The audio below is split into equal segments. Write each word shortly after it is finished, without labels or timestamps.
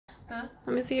Huh?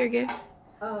 Let me see your gift.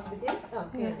 Oh, the gift? Oh,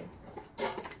 yeah.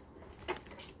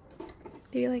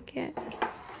 Do you like it?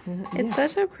 It's yeah.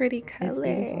 such a pretty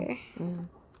color.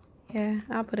 Yeah,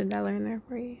 I'll put $1 in there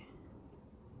for you.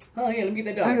 Oh yeah, let me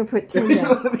get that $1. I can put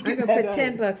 $10. I can put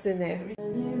 $10 in there.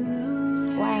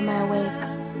 Why am I awake?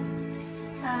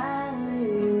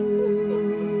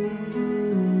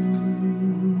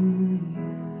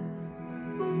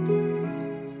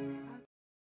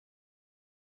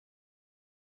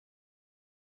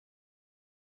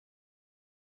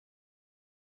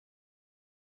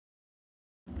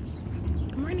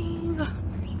 Good morning.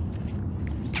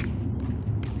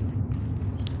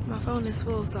 My phone is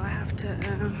full, so I have to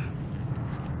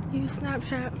use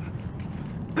Snapchat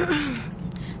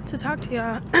to talk to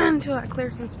y'all until I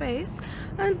clear some space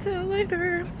until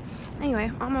later.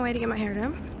 Anyway, on my way to get my hair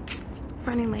done.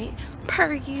 Running late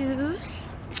per use.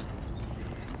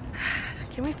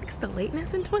 Can we fix the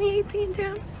lateness in 2018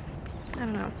 too? I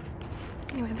don't know.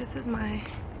 Anyway, this is my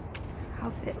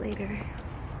outfit later.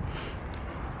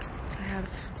 I have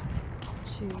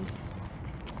shoes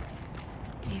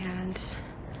and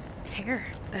hair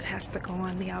that has to go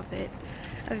on the outfit.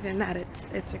 Other than that,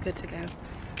 it's good to go.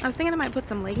 I was thinking I might put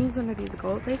some leggings under these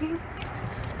gold leggings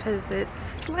because it's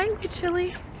slightly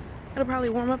chilly. It'll probably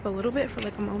warm up a little bit for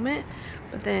like a moment,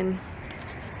 but then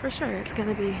for sure it's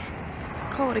gonna be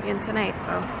cold again tonight,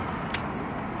 so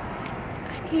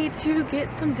I need to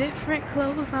get some different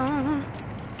clothes on.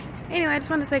 Anyway, I just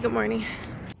wanted to say good morning.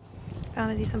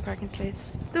 Found a decent parking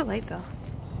space. Still late though.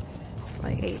 It's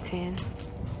like 8:10.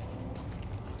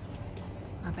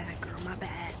 My bad, girl, my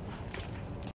bad.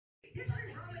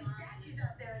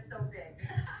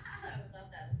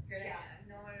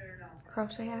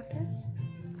 Crochet after?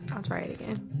 I'll try it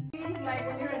again. Like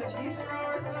when you're in a bistro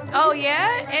or something. Oh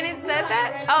yeah? And it said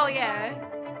that? Oh yeah.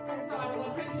 So I went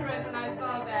to Pinterest and I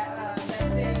saw that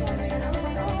thing on there. And I was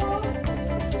like,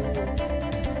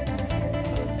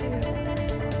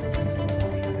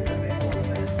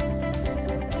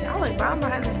 I look bomb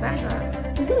behind this backdrop.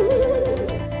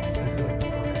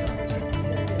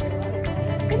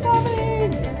 It's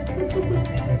happening!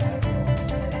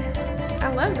 I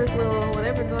love this little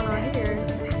whatever's going on here.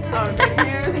 oh,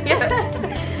 Yeah.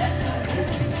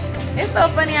 It's so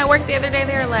funny. I worked the other day.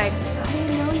 They were like, I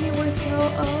didn't know you were so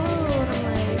old. I'm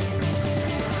like,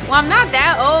 well, I'm not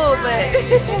that old, but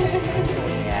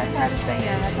yeah, I try to stay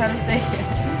young. I try to stay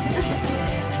young.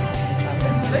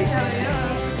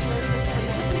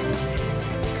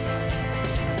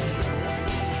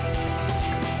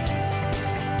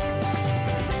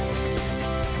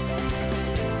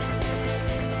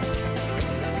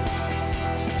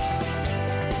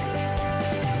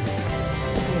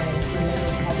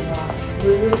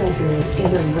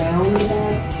 Is around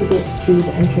that to get to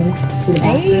the entrance to the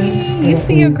bathroom. Hey, you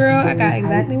see your girl? I got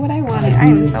exactly what I wanted. I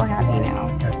am so happy now.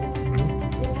 This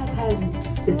has had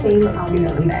the same problem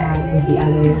that we've had with the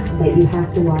others, that you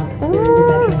have to walk through the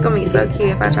bedroom. It's gonna be so cute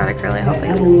if I try to curl it. Hopefully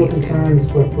it looks cute too.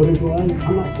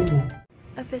 I'm not seeing that.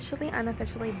 Officially,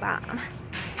 unofficially bomb.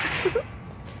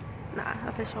 Nah,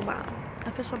 official bomb.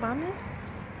 Official bomb is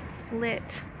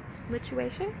lit.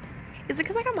 Lituation? Is it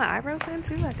because I got my eyebrows done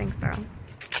too? I think so.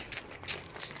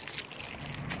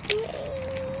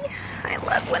 I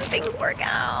love when things work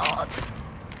out.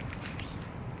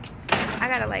 I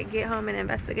gotta like get home and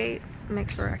investigate, make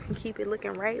sure I can keep it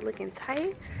looking right, looking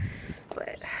tight.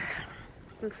 But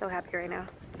I'm so happy right now.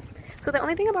 So the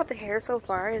only thing about the hair so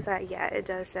far is that, yeah, it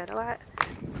does shed a lot.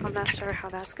 So I'm not sure how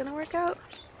that's gonna work out.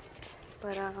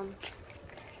 But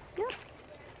yeah.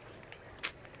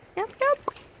 Yep.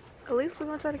 At least we're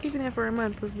gonna try to keep it in for a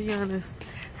month, let's be honest.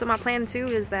 So my plan too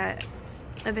is that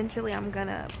eventually I'm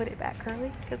gonna put it back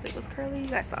curly, because it was curly, you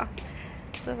guys saw.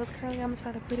 So it was curly, I'm gonna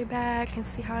try to put it back and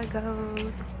see how it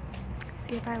goes.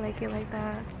 See if I like it like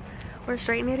that. Or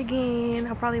straighten it again.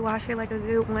 I'll probably wash it like a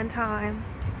good one time.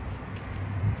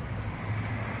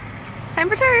 Time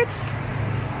for church.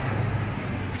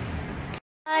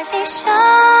 Light is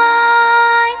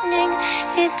shining,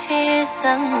 it is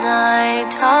the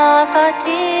night of our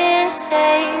dear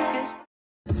Savior's.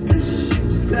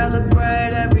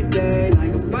 Celebrate every day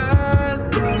like a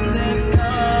birthday. Let's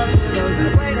come,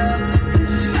 don't wait up.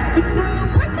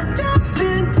 Don't to jump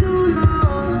in too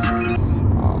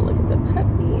long. Oh, look at the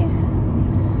puppy.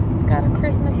 It's got a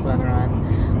Christmas sweater on.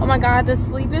 Oh my god, the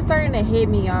sleep is starting to hit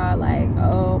me, y'all. Like,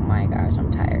 oh my gosh, I'm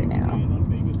tired now.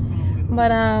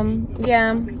 But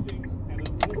yeah,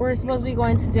 we're supposed to be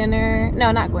going to dinner.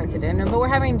 No, not going to dinner, but we're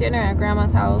having dinner at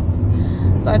grandma's house.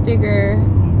 So I figure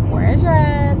wear a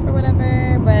dress or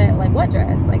whatever, but like what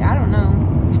dress? Like I don't know,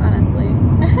 honestly.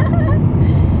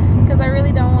 Because I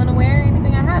really don't want to wear anything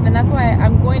everything I have, and that's why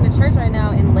I'm going to church right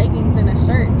now in leggings and a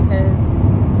shirt, because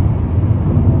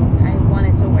I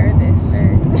wanted to wear this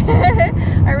shirt.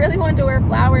 I really wanted to wear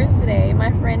flowers today.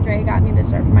 My friend Dre got me this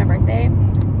shirt for my birthday.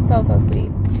 So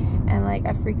sweet. And like,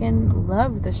 I freaking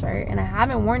love the shirt, and I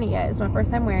haven't worn it yet. It's my first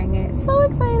time wearing it. So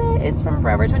excited. It's from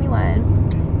Forever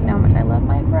 21. You know how much I love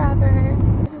my Forever.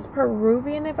 This is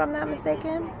Peruvian, if I'm not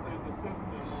mistaken.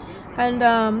 And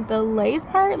the lace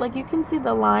part, like, you can see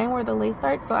the line where the lace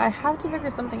starts, so I have to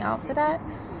figure something out for that.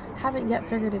 Haven't yet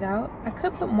figured it out. I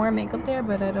could put more makeup there,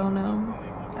 but I don't know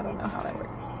how that works.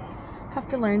 Have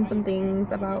to learn some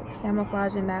things about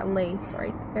camouflaging that lace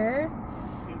right there.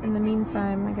 In the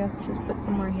meantime, I guess just put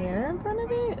some more hair in front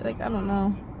of it. Like, I don't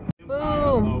know.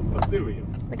 Boom!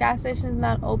 The gas station is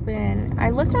not open. I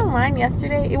looked online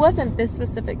yesterday. It wasn't this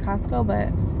specific Costco,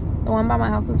 but the one by my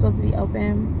house was supposed to be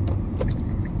open.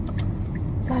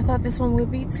 So I thought this one would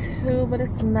be too, but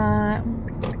it's not.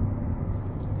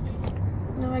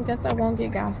 No, I guess I won't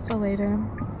get gas till later.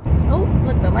 Oh,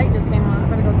 look, the light just came on. I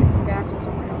better go get some gas or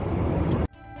somewhere else.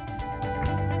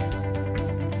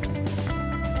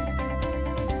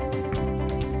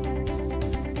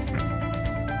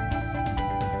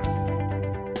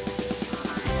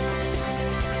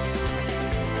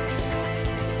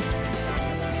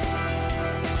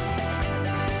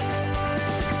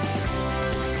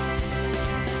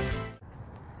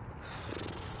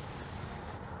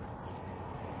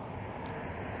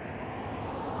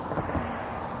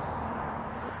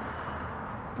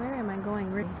 Where am I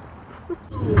going?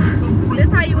 This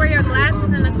is how you wear your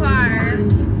glasses in the car.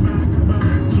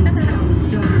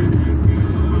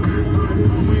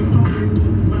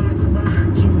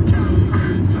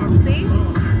 See?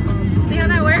 See how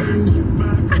that works?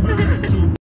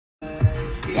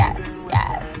 Yes,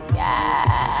 yes,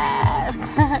 yes.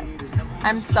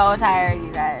 I'm so tired,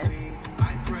 you guys.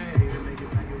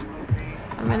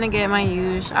 I'm gonna get my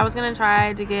huge. I was gonna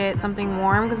try to get something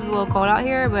warm because it's a little cold out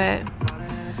here, but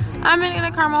I'm gonna get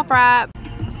a caramel frap.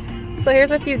 So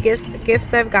here's a few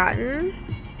gifts I've gotten.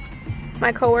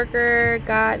 My coworker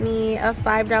got me a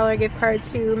 $5 gift card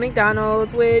to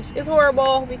McDonald's, which is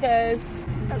horrible because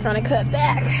I'm trying to cut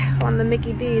back on the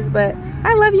Mickey D's, but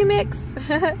I love you, Mix.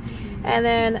 And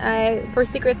then for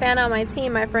Secret Santa on my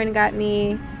team, my friend got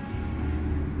me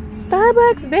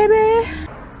Starbucks, baby.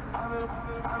 I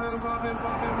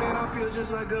feel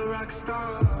just like a rock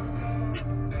star.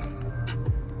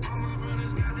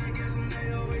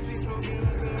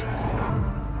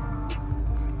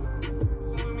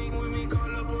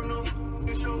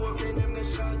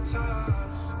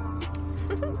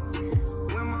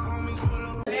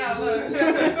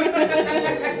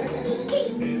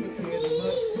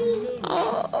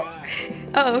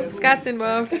 Oh, Scott's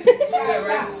involved.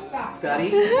 Scotty?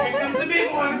 Here comes the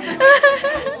big one.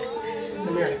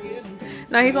 Come here.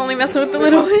 No, he's only messing with the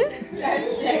little one.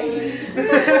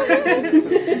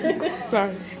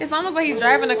 Sorry. It's almost like he's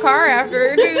driving a car after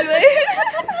her, too.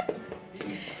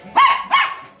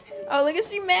 Oh, look at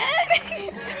she mad.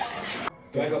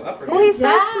 Do I go up or Oh, he's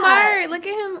so smart. Look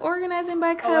at him organizing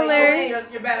by color.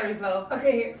 Your battery's low.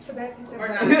 Okay, here. Put that picture. Or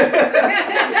not.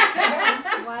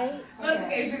 White.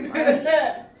 Notification.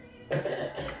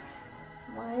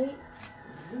 White.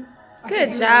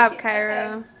 Good job,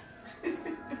 Kyra.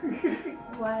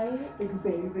 White. I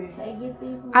get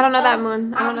these. I don't know that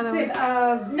one. I don't know that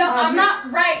one. No, I'm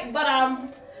not right, but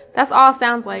That's all it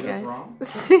sounds like, guys.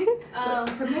 It's a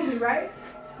movie, right?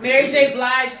 Mary J.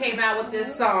 Blige came out with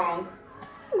this song.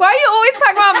 Why you always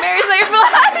talking about Mary J.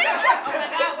 Blige? Oh my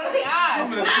God, what are the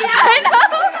odds? I know.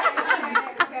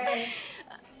 Okay.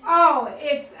 Oh,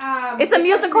 It's a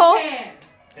musical.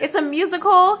 It's a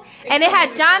musical, and it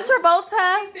had John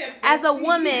Travolta as a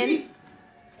woman.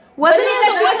 Wasn't he a woman?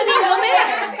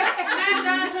 Not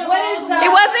John Travolta.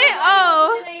 It wasn't?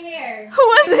 Oh. Who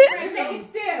was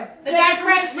it? The guy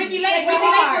from Ricky Lake. Ricky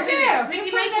Lake was in it.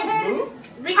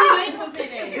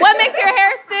 What makes your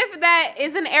hair stiff that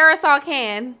is an aerosol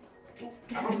can?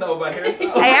 I don't know about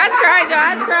hairstyles. Hey, I tried, Joe.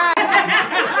 I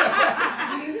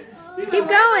tried. Keep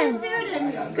going.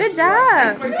 Good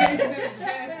job.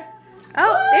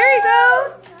 Oh, there he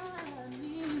goes.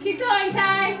 Keep going,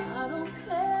 Ty.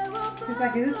 It's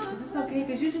like, is this okay?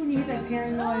 Because usually when you hear that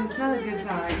tearing noise, it's not a good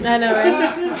sign. I know,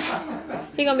 right?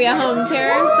 He gonna be at home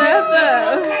tearing stuff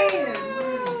up.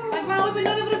 Like, Mom, we've been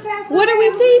doing it for the past 2 What are we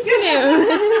teaching him?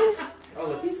 Oh,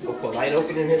 look, he's so polite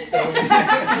opening his stuff.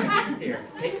 Here,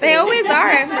 They always are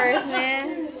at first,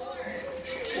 man.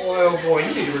 Boy, oh boy,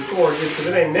 you need to record this because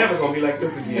it ain't never going to be like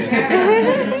this again.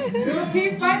 Do it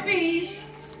piece by piece.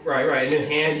 Right, and then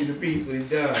hand you the piece when he's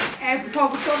done. As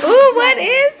opposed to... Ooh, what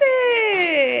is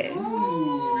it?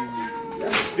 Ooh,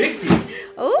 that's a big piece.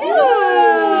 Ooh.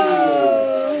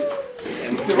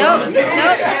 Nope. You got it.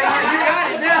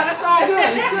 Yeah, that's all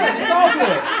good. It's good. It's all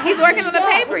good. He's working on the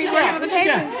paper. He's working on the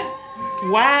paper.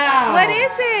 Wow. What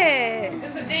is it?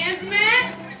 It's a dance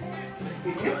mat.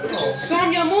 Show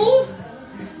him your moves.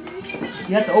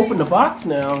 You have to open the box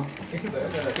now.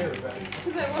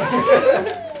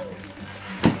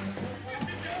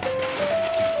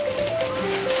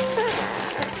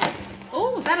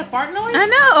 Oh, is that a fart noise? I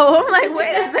know. I'm like,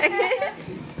 wait a second.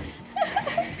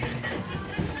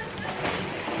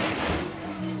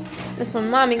 This when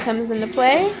mommy comes into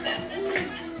play.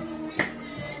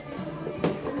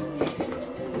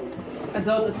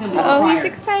 Adult assembly. Oh, he's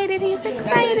excited. He's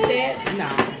excited. No.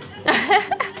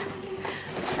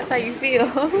 That's how you feel.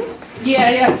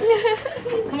 Yeah.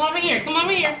 Come over here. Come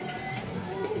over here.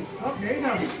 Oh, there you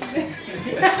go.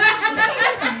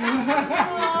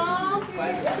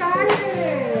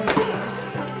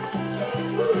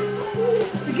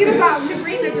 Forget about you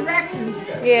reading the directions.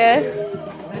 Yeah.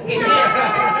 Okay,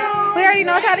 yeah. We already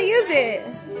know how to use it.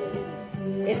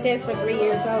 It says for 3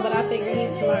 years old, but I figure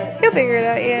he's smart. He'll figure it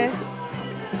out, yeah.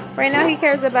 Right now he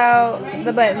cares about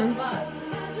the buttons.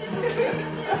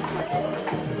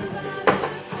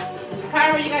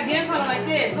 Kyra, you got dance on it like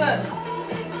this. Look.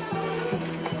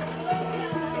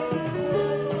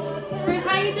 Chris,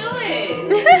 how you doing?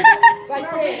 Like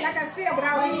this. Like I said, but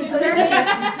I was in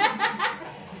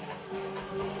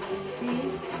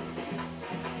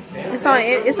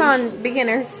It's on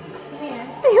beginners.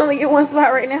 You only get one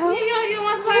spot right now. You only get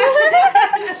one spot.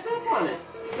 Step on it.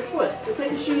 Your foot. You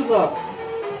take your shoes off.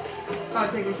 I'll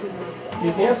take your shoes off.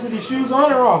 You dance with your shoes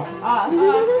on or off?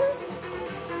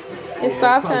 It's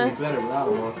soft, huh? Probably better without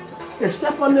them on. Here,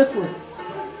 step on this one.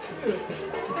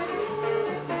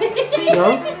 No?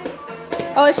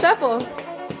 Oh, it's shuffle.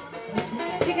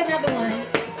 Pick another one.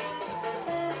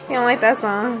 He don't like that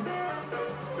song.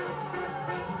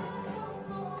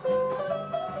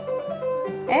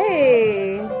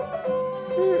 Hey.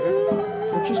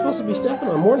 What you supposed to be stepping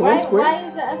on? More than one square. Why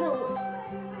is the other one?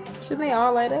 Shouldn't they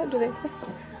all light up? Do they?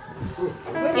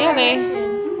 Yeah,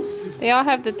 they all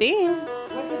have the theme.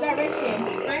 What's the direction?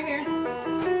 Right here.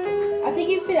 I think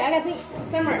you I think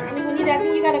Summer. I mean, I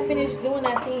think you gotta finish doing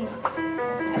that thing. I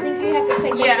think you have to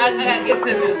take. Yeah, I gotta get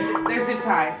scissors. They're zip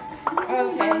tied.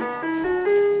 Okay.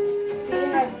 See, it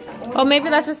has. Oh, maybe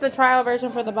that's just the trial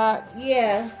version for the box.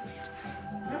 Yeah.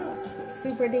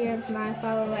 Super dance 9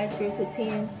 follow lights group to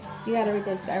 10. You gotta read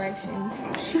those directions.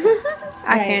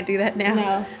 I can't do that now.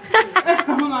 No.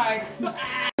 I'm like, I'm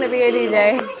gonna be a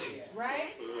DJ.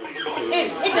 right? It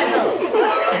doesn't.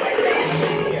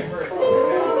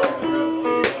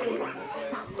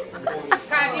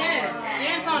 Kai, dance.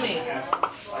 Dance on it.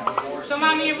 Show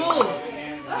mommy your moves.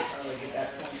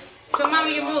 Show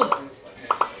mommy your moves.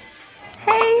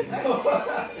 Hey.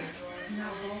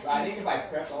 I think if I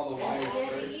press all the wires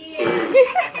first,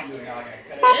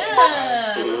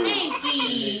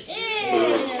 Stinky.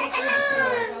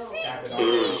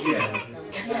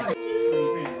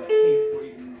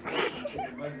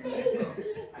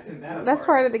 That's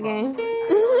part of the game.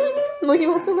 Look,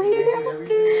 you want to lay down?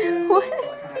 What?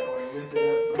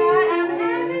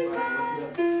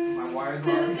 my wires are.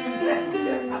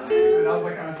 And I was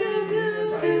like, kind of trying to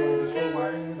get the short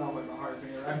wiring, and I was like, the hardest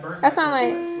thing ever. I burnt That sound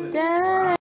like.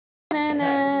 Da, na,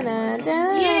 na, na,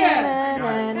 da, Yeah.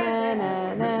 na, na,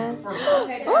 na, na.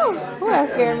 Oh, that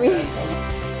scared me.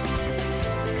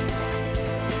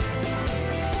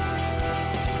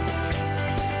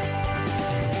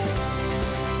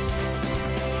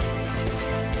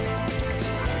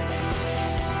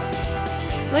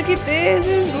 Look at this,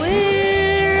 it's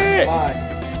lit.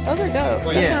 Those are dope.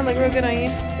 That sound like real good on you.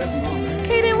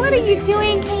 Kaden, what are you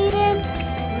doing, Kaden?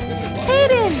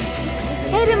 Kaden!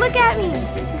 Kaden, look at me.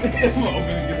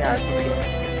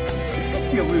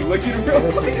 Look at it real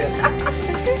quick.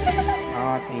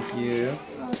 Oh, thank you.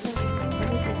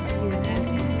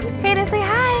 Kaden, say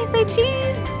hi. Say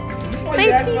cheese. Say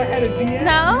cheese.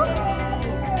 No?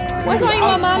 Which one you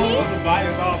want, mommy?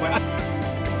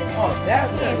 Oh,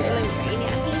 that's Can't feel him right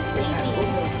now. He's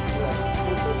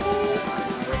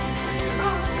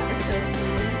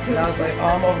sleepy. I was like, oh,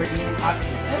 I'm overeating.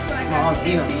 That's what I got.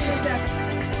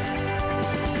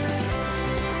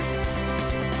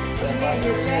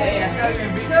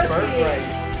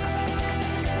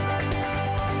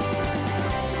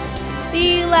 Do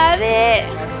you love it?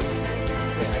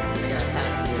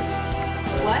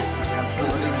 What?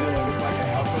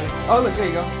 Oh, look, there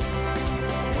you go.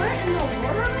 What in the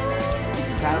world?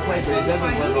 Kind of play, but it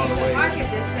doesn't work all the way.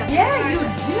 Yeah, you do.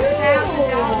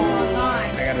 I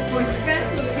gotta For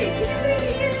specialty.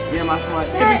 Yeah, my smart.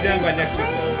 That Should be done by next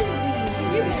week.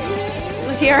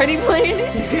 Look He already playing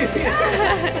it.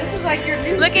 This is like your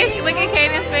new Look at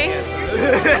Caden's face.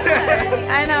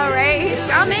 I know, right? He's,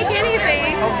 I'll make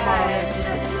anything.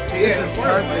 Yeah, it's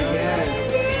perfect, yes.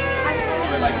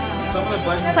 But like, some of the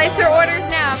buttons. Place your orders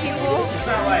now, people. It's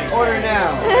not like. Order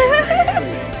now.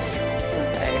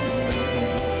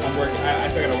 I'm working. I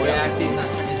still gotta wait. Yeah, I see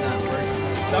it's not working.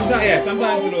 Sometimes, yeah,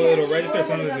 sometimes it'll register,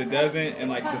 sometimes it doesn't, and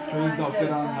like the screws don't fit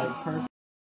on like perfect.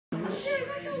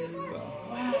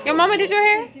 Your mama did your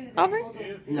hair over?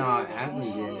 No,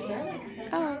 Ashley did.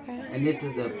 Oh, okay. And this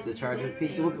is the charger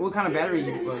piece. What kind of battery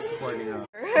you supporting now?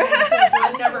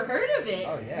 I've never heard of it.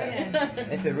 Oh yeah,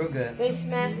 they fit real good. They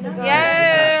smashed the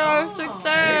Yay! I was I've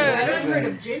excited. never heard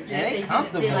of ginger. And they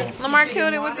comfortable. like Lamar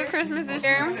killed it with the Christmas this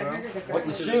year. What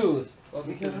the shoes?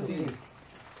 Be careful.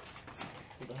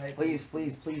 Please,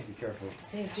 please, please be careful.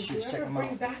 Shoes, check them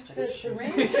out. back the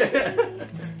syringe?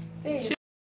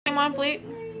 Come on, fleet.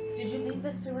 Did you leave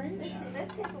the syringe?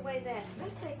 Let's take away that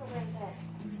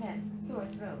sore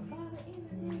throat. Father, in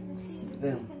the name of Jesus, we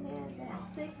Them. command that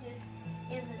sickness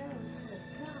in the name of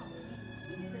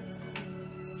Jesus.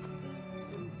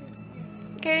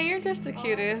 Kaden, you're just the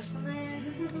cutest.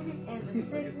 And the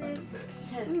sickness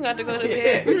You got to go to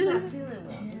bed.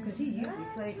 because he usually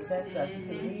plays with that stuff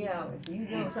until 3 hours. You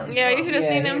know something. Yeah, you should have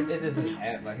seen him. It's just an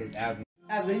like his asthma.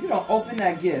 Ashley, you don't open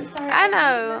that gift. I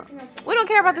know. We don't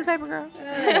care about this paper, girl.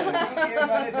 Yeah, I don't care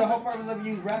about it. The whole purpose of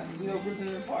you ripping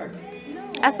it apart.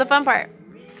 That's the fun part.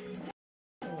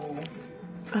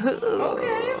 Okay,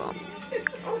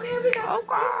 we got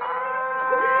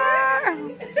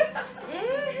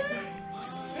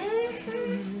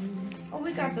Oh,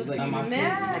 we got the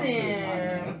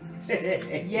Madden.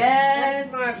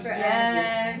 Yes,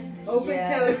 yes. Open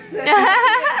toast.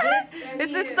 This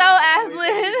is so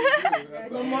Aslan.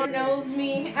 Lamar knows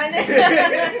me.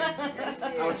 I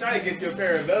was trying to get you a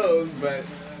pair of those, but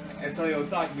Antonio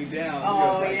talked me down.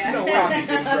 Oh, Like, yeah. she don't want me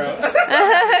this, bro.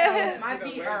 My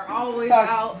feet are always Talk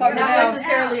out. me Not down.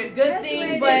 necessarily a good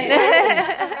thing, but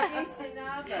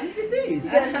Look at these.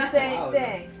 Same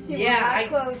thing. She yeah, will not I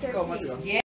close her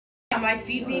feet. my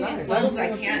feet being enclosed,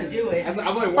 I can't do it.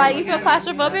 Like, you feel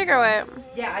claustrophobic or what?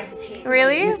 Yeah, I just hate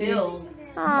Really? bills.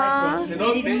 Aww. Did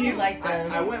those fit you? Like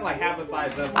I went like half a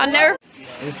size up. I'll never.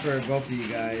 It's for both of you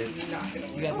guys. You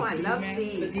got Oh, I love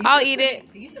seeds. I'll eat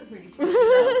it. These are pretty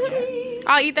sweet.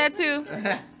 I'll eat that too.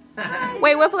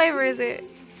 Wait, what flavor is it?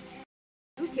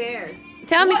 Who cares?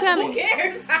 Tell me. Who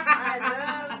cares?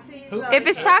 I love seeds. If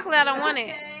it's chocolate, I don't want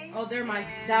it. Oh,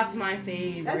 that's my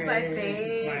favorite. That's my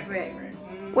favorite.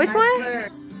 Which one? Okay.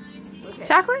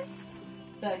 Chocolate?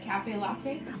 The cafe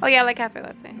latte. Oh yeah, I like cafe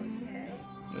latte.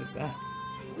 What's that?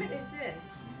 What is this?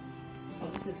 Oh,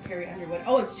 this is Carrie Underwood.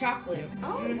 Oh, it's chocolate.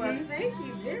 Oh, well, thank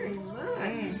you very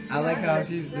much. I like how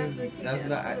she's just. That's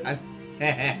not.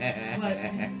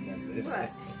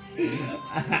 What?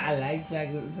 I like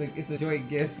chocolate. It's a joint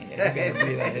gift. Oh, I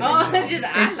like It's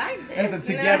this. a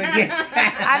together gift.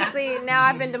 Honestly, now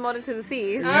I've been demoted to the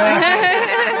seas.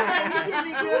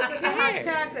 Hot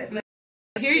chocolate.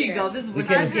 Here you go. This is what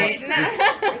We I'm couldn't- getting.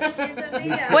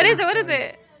 What is it? What is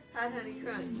it? Hot honey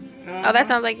crunch. Oh, that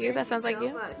sounds like you. That sounds like So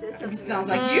you. much. It's This so sounds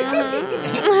like you.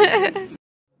 Mhm.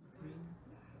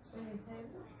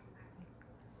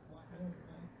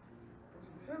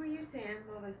 Where were you, Tam,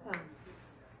 all this time?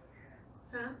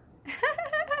 Huh?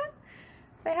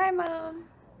 Say hi, Mom.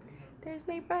 There's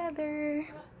my brother.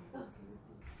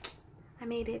 I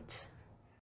made it.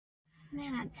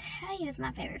 Man, I tell you, it's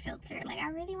my favorite filter. Like, I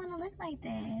really want to look like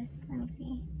this. Let me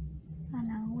see. Oh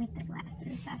no, with the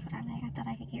glasses. That's what I like. I thought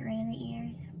I could get rid of the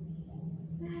ears.